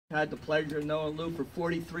Had the pleasure of knowing Lou for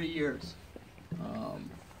 43 years.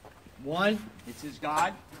 One, it's his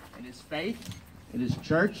God and his faith and his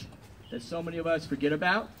church that so many of us forget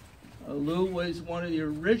about. Lou was one of the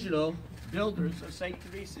original builders of St.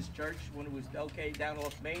 Teresa's Church when it was located down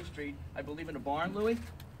off Main Street, I believe in a barn, Louis?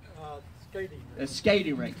 Skating. A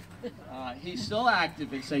skating rink. He's still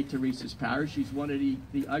active in St. Teresa's Parish. He's one of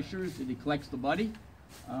the ushers, and he collects the money.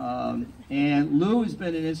 And Lou has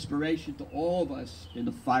been an inspiration to all of us in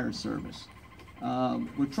the fire service.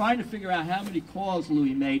 We're trying to figure out how many calls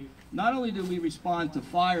Louis made. Not only do we respond to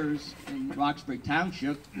fires in Roxbury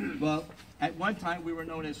Township, but at one time we were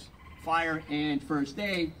known as Fire and First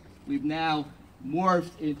Aid. We've now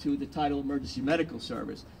morphed into the title Emergency Medical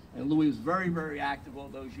Service. And Louis was very, very active all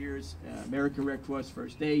those years. American Red Cross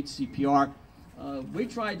First Aid, CPR. We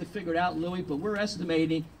tried to figure it out, Louis, but we're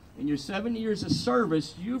estimating in your 7 years of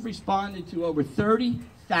service, you've responded to over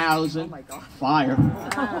 30,000 fire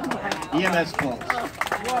EMS calls.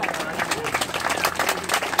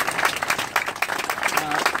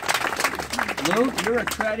 Lou, you're a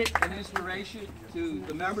credit and inspiration to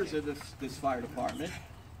the members of this fire department.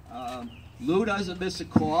 Lou doesn't miss a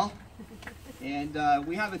call. And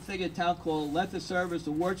we have a thing in town called Length of Service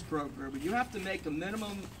Awards Program. But you have to make a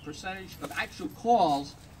minimum percentage of actual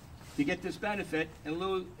calls to get this benefit, and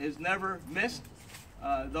Lou has never missed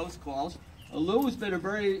those calls. Lou has been a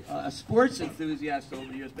very sports enthusiast over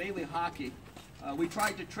the years, mainly hockey. We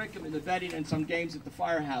tried to trick him into betting in some games at the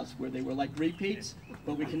firehouse where they were like repeats,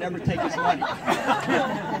 but we can never take his money.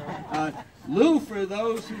 Lou, for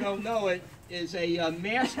those who don't know it, is a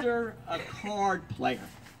master card player.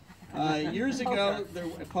 Years ago,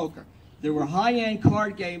 there were high-end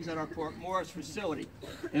card games at our Port Morris facility.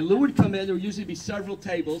 And Lou would come in, there would usually be several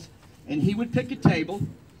tables, and he would pick a table,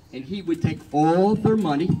 and he would take all their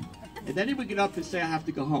money, and then he would get up and say, I have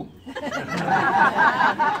to go home.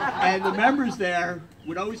 And the members there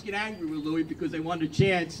would always get angry with Louis because they wanted a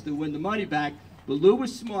chance to win the money back. But Lou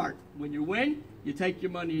was smart. When you win, you take your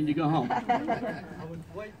money and you go home. I would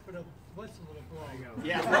wait for the whistle to blow.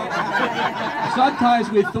 Yeah, well, sometimes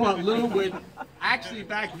we thought Lou would, actually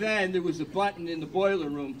back then there was a button in the boiler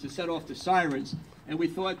room to set off the sirens, and we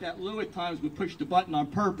thought that Lou at times would push the button on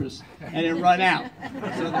purpose and then run out,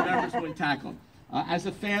 so the members wouldn't tackle him. As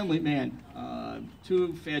a family man,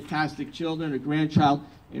 two fantastic children, a grandchild,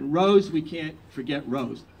 and Rose, we can't forget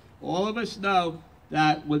Rose. All of us know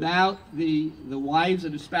that without the wives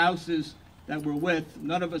and the spouses that we're with,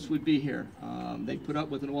 none of us would be here. They put up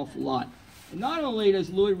with an awful lot. And not only does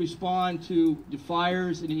Louis respond to the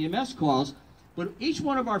fires and EMS calls, but each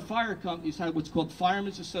one of our fire companies have what's called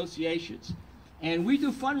firemen's associations. And we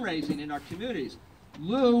do fundraising in our communities.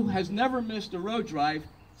 Lou has never missed a road drive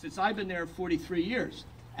since I've been there 43 years.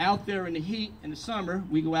 Out there in the heat in the summer,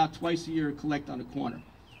 we go out twice a year and collect on the corner.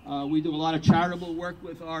 We do a lot of charitable work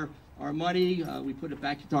with our money. We put it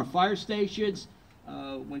back into our fire stations.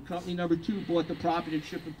 When company number 2 bought the property at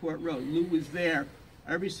Shippingport Road, Lou was there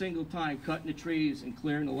every single time cutting the trees and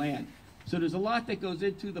clearing the land. So there's a lot that goes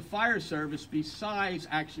into the fire service besides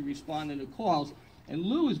actually responding to calls. And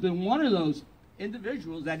Lou has been one of those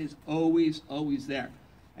individuals that is always, always there.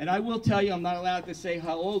 And I will tell you, I'm not allowed to say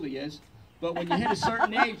how old he is, but when you hit a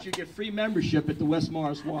certain age, you get free membership at the West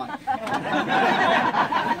Morris Y.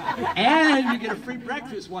 And you get a free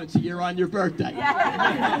breakfast once a year on your birthday.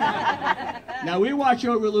 Now, we watch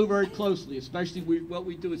over Lou very closely, especially what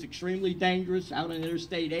we do is extremely dangerous out on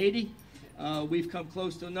Interstate 80. We've come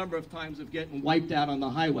close to a number of times of getting wiped out on the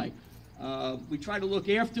highway. We try to look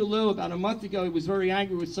after Lou. About a month ago, he was very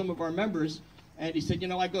angry with some of our members, and he said, you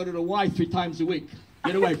know, I go to the Y 3 times a week.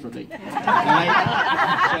 Get away from me.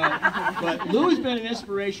 Right? But Lou has been an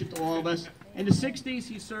inspiration to all of us. In the 60s,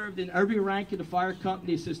 he served in every rank of the fire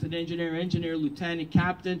company, assistant engineer, lieutenant,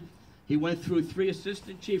 captain. He went through 3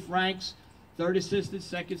 assistant chief ranks, 3rd assistant,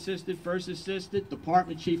 2nd assistant, 1st assistant,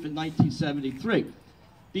 department chief in 1973.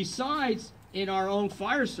 Besides, in our own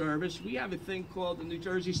fire service, we have a thing called the New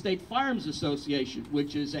Jersey State Firemen's Association,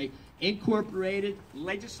 which is a incorporated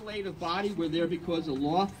legislative body. We're there because of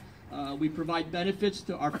law. We provide benefits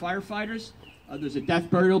to our firefighters. There's a death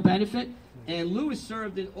burial benefit. And Lou has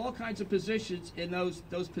served in all kinds of positions in those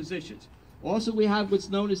positions. Also, we have what's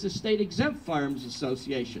known as the State Exempt Firemen's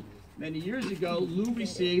Association. Many years ago, Lou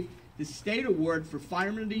received the State Award for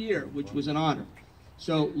Fireman of the Year, which was an honor.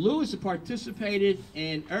 So Lou has participated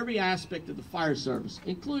in every aspect of the fire service,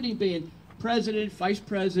 including being president, vice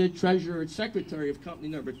president, treasurer, and secretary of company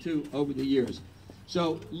number 2 over the years.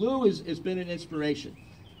 So Lou has been an inspiration.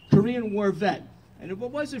 Korean War vet. And if it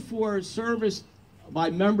wasn't for service by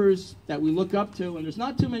members that we look up to, and there's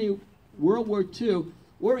not too many World War II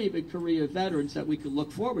or even Korea veterans that we could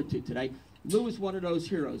look forward to today. Lou is one of those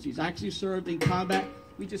heroes. He's actually served in combat.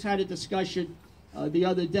 We just had a discussion the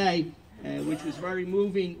other day, which was very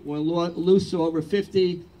moving, when Lou saw over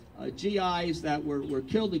 50 GIs that were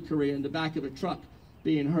killed in Korea in the back of a truck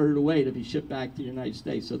being herded away to be shipped back to the United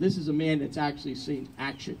States. So this is a man that's actually seen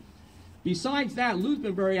action. Besides that, Lou's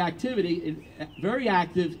been very active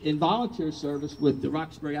in volunteer service with the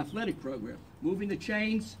Roxbury Athletic Program, moving the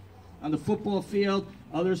chains on the football field,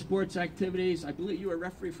 other sports activities. I believe you were a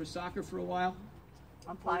referee for soccer for a while.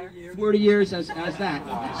 I'm flyer. 40 years as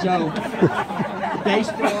that. So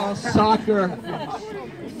baseball, soccer,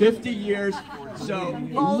 50 years. So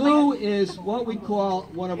Lou is what we call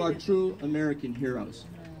one of our true American heroes.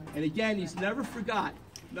 And again, he's never forgot,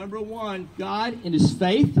 number one, God and his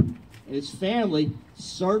faith and his family,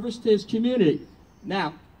 service to his community.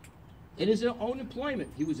 Now, in his own employment,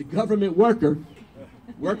 he was a government worker,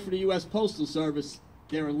 worked for the U.S. Postal Service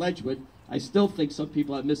there in Ledgewood. I still think some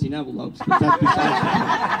people have missing envelopes, but that's besides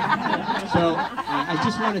that. So I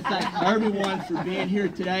just want to thank everyone for being here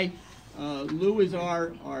today. Lou is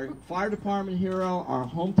our fire department hero, our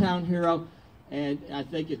hometown hero, and I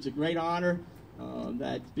think it's a great honor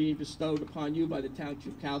that's being bestowed upon you by the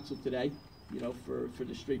Township Council today, you know, for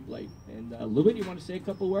the street blade. And Louis, do you want to say a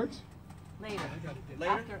couple words? Later.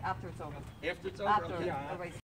 Later? After it's over. After it's over? After Okay. everybody's